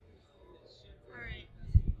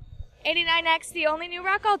89X, the only new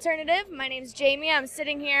rock alternative. My name's Jamie. I'm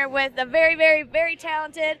sitting here with the very, very, very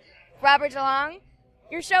talented Robert DeLong.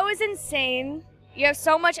 Your show is insane. You have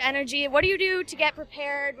so much energy. What do you do to get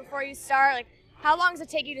prepared before you start? Like, how long does it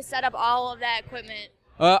take you to set up all of that equipment?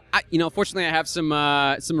 Fortunately, I have some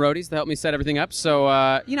roadies to help me set everything up.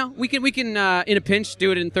 So, we can in a pinch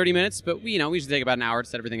do it in 30 minutes, but we usually take about an hour to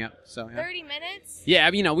set everything up. So, yeah. 30 minutes? Yeah,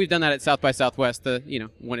 we've done that at South by Southwest.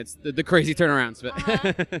 When it's the crazy turnarounds.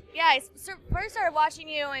 But Yeah, I first started watching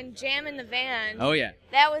you and Jam in the Van. Oh yeah,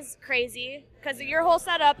 that was crazy because your whole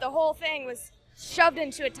setup, the whole thing was shoved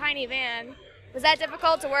into a tiny van. Was that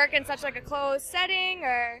difficult to work in such like a closed setting,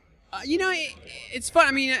 or? It's fun.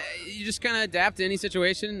 I mean, you just kind of adapt to any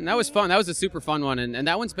situation. And that was fun. That was a super fun one. And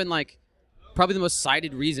that one's been like probably the most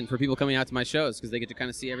cited reason for people coming out to my shows because they get to kind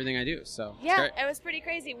of see everything I do. So yeah, it was pretty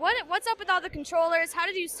crazy. What's up with all the controllers? How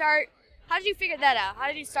did you start? How did you figure that out? How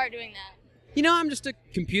did you start doing that? I'm just a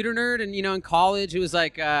computer nerd. And, in college, it was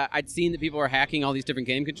like I'd seen that people were hacking all these different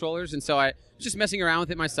game controllers. And so I was just messing around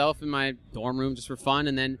with it myself in my dorm room just for fun.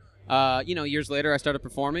 And then years later, I started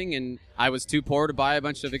performing, and I was too poor to buy a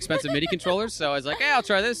bunch of expensive MIDI controllers, so I was like, hey, I'll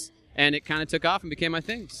try this, and it kind of took off and became my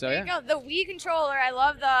thing, so there yeah. You go. The Wii controller, I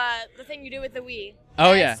love the thing you do with the Wii.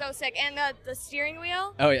 Oh, yeah. So sick. And the steering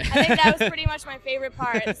wheel. Oh, yeah. I think that was pretty much my favorite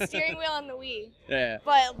part, the steering wheel and the Wii. Yeah.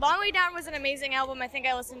 But Long Way Down was an amazing album. I think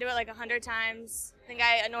I listened to it like 100 times. I think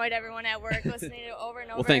I annoyed everyone at work listening to it over and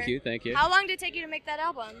over. Well, thank you. How long did it take you to make that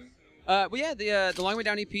album? The Long Way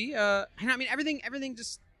Down EP, everything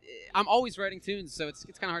just... I'm always writing tunes, so it's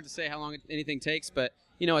kind of hard to say how long anything takes. But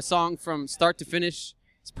a song from start to finish,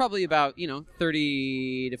 it's probably about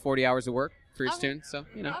 30 to 40 hours of work for each tune. So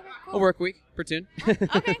okay, cool. a work week per tune.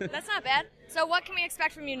 Okay, that's not bad. So what can we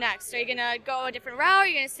expect from you next? Are you gonna go a different route? Are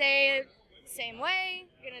you gonna stay the same way?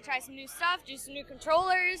 You're gonna try some new stuff, do some new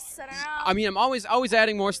controllers? I don't know. I mean, I'm always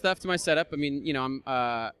adding more stuff to my setup. I mean,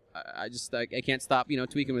 I can't stop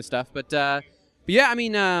tweaking with stuff. But yeah, I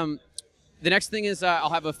mean. The next thing is I'll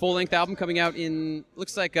have a full-length album coming out in,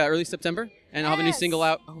 looks like early September, and I'll have a new single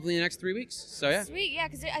out hopefully in the next 3 weeks. So, yeah. Sweet, yeah,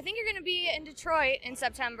 because I think you're going to be in Detroit in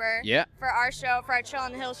September. Yeah. For our show, for our Chill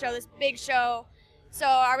on the Hill show, this big show. So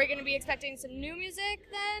are we going to be expecting some new music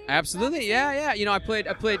then? Absolutely, yeah. I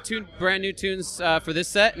played two brand new tunes for this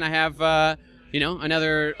set, and I have,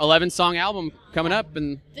 another 11-song album coming up.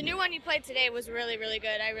 And the new one you played today was really, really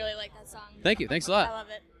good. I really like that song. Thank you. Thanks a lot. I love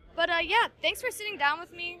it. But, yeah, thanks for sitting down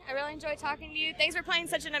with me. I really enjoyed talking to you. Thanks for playing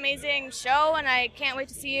such an amazing show, and I can't wait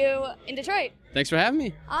to see you in Detroit. Thanks for having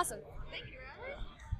me. Awesome.